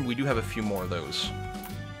diagnostics room. We do have a few more of those.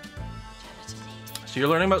 So you're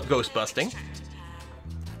learning about ghost busting.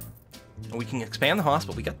 And we can expand the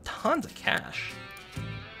hospital. We got tons of cash.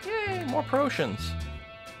 Yay, more promotions.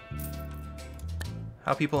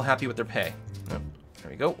 How are people happy with their pay? Oh, there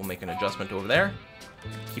we go. We'll make an adjustment over there.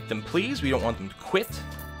 Keep them pleased. We don't want them to quit.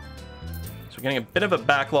 So we're getting a bit of a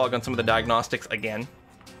backlog on some of the diagnostics again.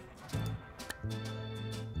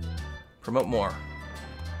 Promote more.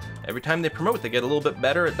 Every time they promote, they get a little bit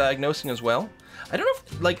better at diagnosing as well. I don't know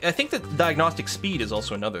if, like, I think that diagnostic speed is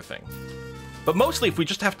also another thing. But mostly, if we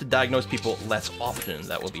just have to diagnose people less often,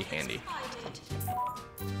 that will be handy.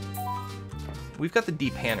 We've got the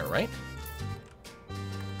deep panner, right?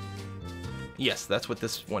 Yes, that's what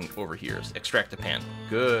this one over here is. Extractapan.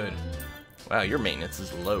 Good. Wow, your maintenance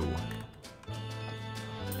is low.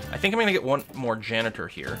 I think I'm gonna get one more janitor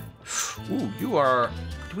here. Ooh, you are...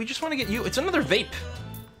 Do we just want to get you? It's another vape.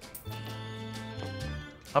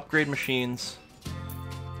 Upgrade machines.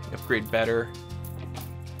 Upgrade better.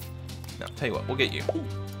 No, tell you what, we'll get you.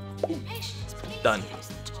 Done.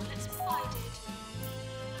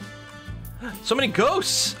 So many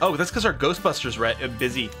ghosts! Oh, that's because our Ghostbusters are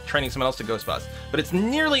busy training someone else to Ghostbust. But it's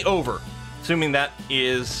nearly over, assuming that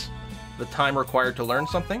is the time required to learn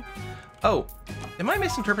something. Oh, am I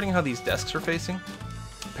misinterpreting how these desks are facing?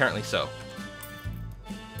 Apparently so.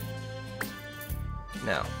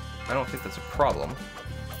 Now, I don't think that's a problem.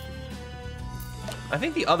 I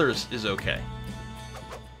think the others is okay.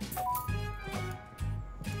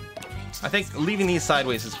 I think leaving these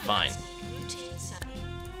sideways is fine.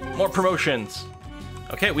 More promotions.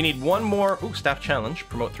 Okay, we need one more... Ooh, staff challenge.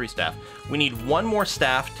 Promote 3 staff. We need one more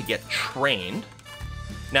staff to get trained.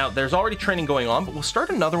 Now, there's already training going on, but we'll start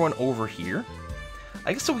another one over here.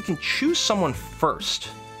 I guess so we can choose someone first.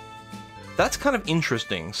 That's kind of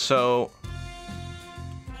interesting. So,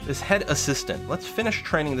 this head assistant. Let's finish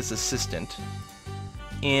training this assistant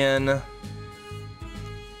in...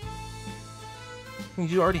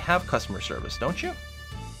 You already have customer service, don't you?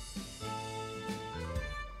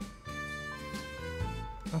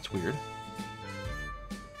 That's weird.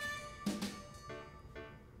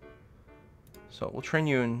 So we'll train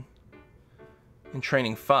you in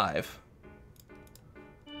training 5.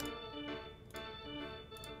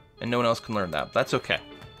 And no one else can learn that. That's okay.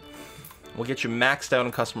 We'll get you maxed out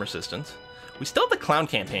in customer assistance. We still have the clown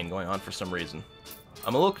campaign going on for some reason.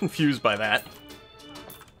 I'm a little confused by that.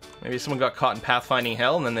 Maybe someone got caught in pathfinding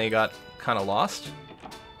hell and then they got kind of lost.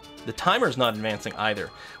 The timer's not advancing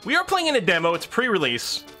either. We are playing in a demo, it's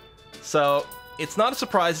pre-release, so it's not a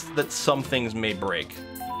surprise that some things may break.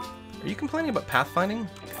 Are you complaining about pathfinding?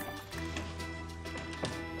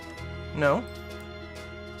 No?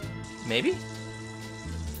 Maybe?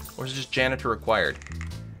 Or is it just janitor required?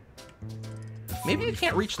 Maybe I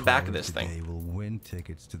can't reach the back of this thing. They will win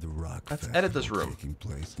tickets to the Rock Let's Festival edit this room. taking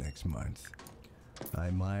place next month. I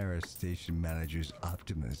admire our station manager's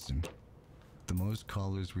optimism. The most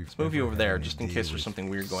callers we've Let's move you ever over there had in a just in day case there's was something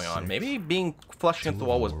weird going on. 6. Maybe being flushed against the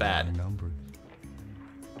wall was bad. Wrong numbers.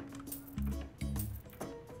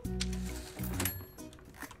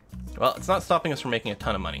 Well, it's not stopping us from making a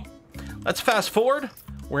ton of money. Let's fast forward.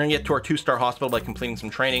 We're going to get to our 2-star hospital by completing some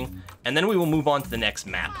training, and then we will move on to the next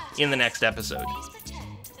map in the next episode. Please pretend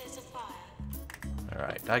there's a fire.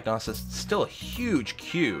 Alright, diagnosis. Still a huge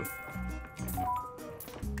queue.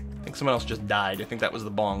 I think someone else just died. I think that was the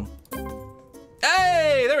bong.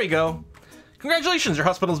 Hey, there we go. Congratulations, your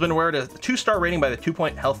hospital has been awarded a 2-star rating by the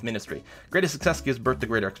 2-Point Health Ministry. Greater success gives birth to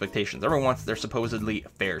greater expectations. Everyone wants their supposedly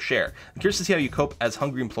fair share. I'm curious to see how you cope as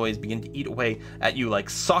hungry employees begin to eat away at you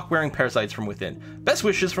like sock-wearing parasites from within. Best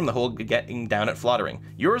wishes from the whole getting down at Flottering.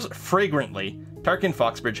 Yours fragrantly, Tarkin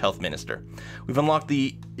Foxbridge Health Minister. We've unlocked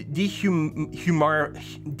the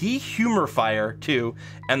Dehumidifier 2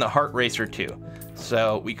 and the Heart Racer 2.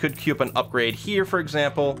 So we could queue up an upgrade here, for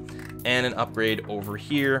example, and an upgrade over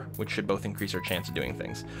here, which should both increase our chance of doing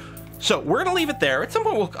things. So we're going to leave it there. At some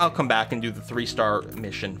point, I'll come back and do the 3-star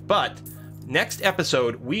mission. But next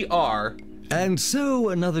episode, we are... And so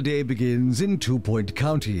another day begins in 2-Point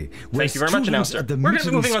County, where Thank you very much, students announcer. at the We're gonna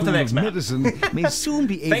be moving on to the next map. Medicine may soon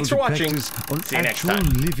be able Thanks for to watching. practice on See you next actual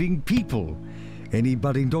time. living people. Any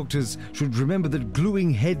budding doctors should remember that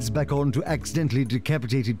gluing heads back on to accidentally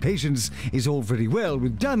decapitated patients is all very well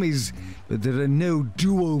with dummies, but there are no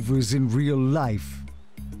do-overs in real life.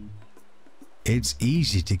 It's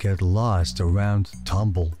easy to get lost around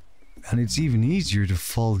Tumble, and it's even easier to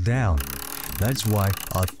fall down. That's why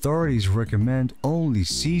authorities recommend only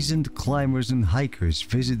seasoned climbers and hikers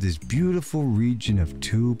visit this beautiful region of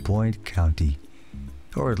 2 Point County,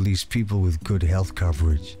 or at least people with good health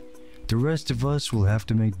coverage. The rest of us will have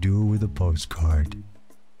to make do with a postcard.